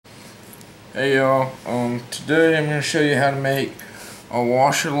Hey y'all, today I'm going to show you how to make a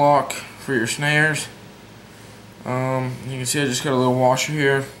washer lock for your snares. You can see I just got a little washer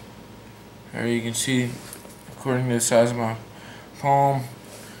here. There you can see according to the size of my palm.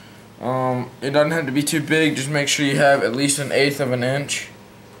 It doesn't have to be too big, just make sure you have at least 1/8 of an inch.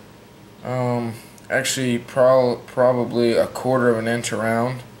 Actually probably 1/4 of an inch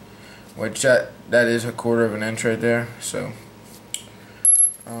around, which that is 1/4 of an inch right there. So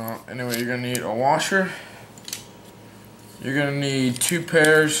anyway, you're going to need a washer. You're going to need 2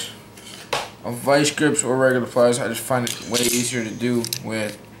 pairs of vice grips or regular pliers. I just find it way easier to do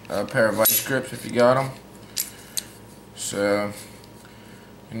with a pair of vice grips if you got them. So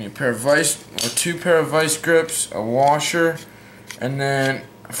you need a pair of vice, or 2 pair of vice grips, a washer, and then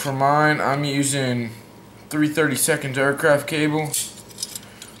for mine I'm using 3/32 aircraft cable.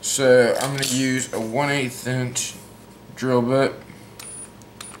 So I'm going to use a 1/8 inch drill bit.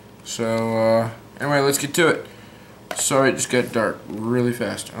 So anyway, let's get to it. Sorry, it just got dark really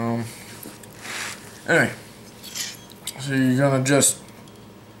fast. Anyway, so you're gonna just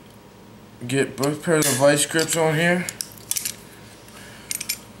get both pairs of vice grips on here.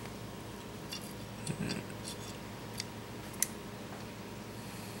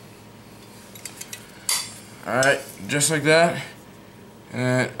 Alright, just like that. And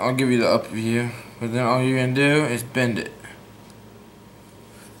then I'll give you the up view. But then all you're gonna do is bend it.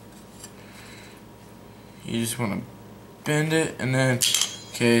 You just want to bend it, and then,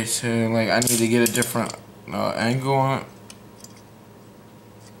 okay, so like I need to get a different angle on it.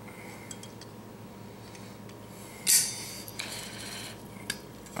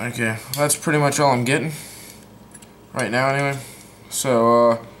 Okay, that's pretty much all I'm getting right now anyway.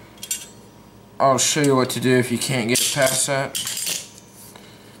 So I'll show you what to do if you can't get past that.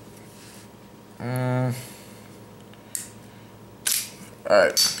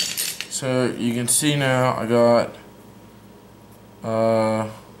 Alright, so you can see now I got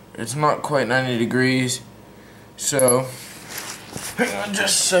it's not quite 90 degrees, so hang on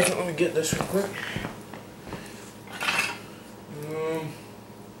just a second, let me get this real quick.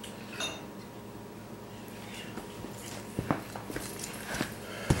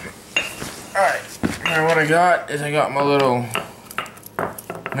 Alright, now what I got is I got my little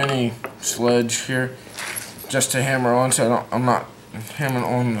mini sledge here just to hammer on, so I'm not hammering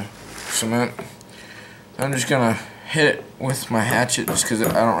on the cement. I'm just gonna hit it with my hatchet just because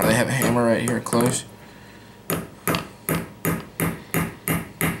I don't really have a hammer right here close.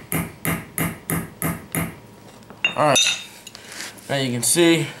 Alright, now you can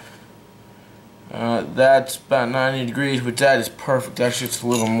see that's about 90 degrees, but that is perfect. Actually, it's a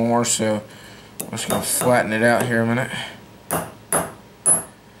little more, so I'm just gonna flatten it out here a minute.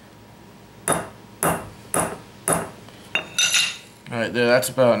 Alright there, that's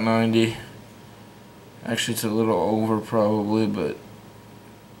about 90. Actually, it's a little over probably, but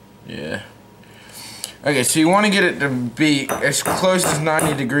yeah. Okay, so you want to get it to be as close as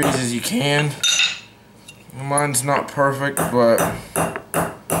 90 degrees as you can. Mine's not perfect, but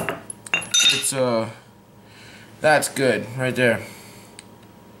it's that's good right there.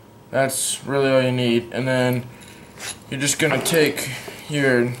 That's really all you need. And then you're just gonna take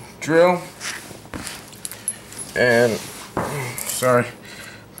your drill and sorry,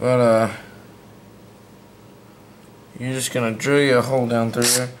 but you're just gonna drill you a hole down through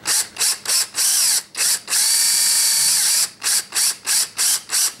there.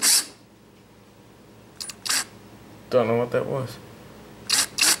 Don't know what that was.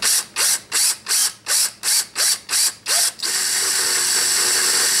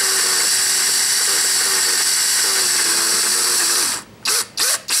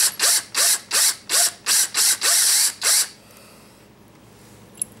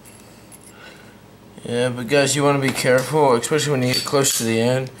 Yeah, but guys, you want to be careful, especially when you get close to the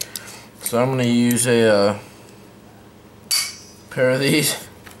end. So I'm going to use a pair of these.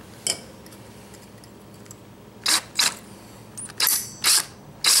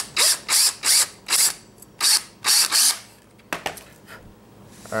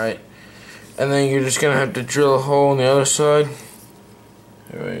 Alright, and then you're just going to have to drill a hole on the other side.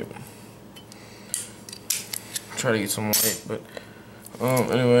 Alright, try to get some light, but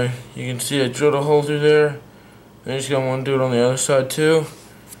anyway, you can see I drilled a hole through there. Then you just gonna want to do it on the other side too.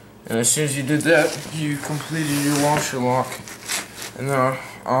 And as soon as you did that, you completed your washer lock. And then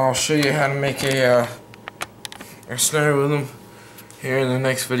I'll show you how to make a snare with them here in the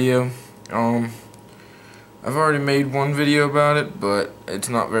next video. I've already made one video about it, but it's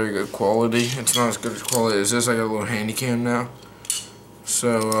not very good quality. It's not as good as quality as this. I got a little handy cam now.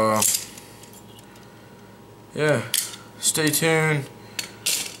 So yeah, stay tuned.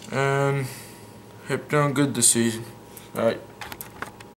 And hope you're doing good this season. Alright.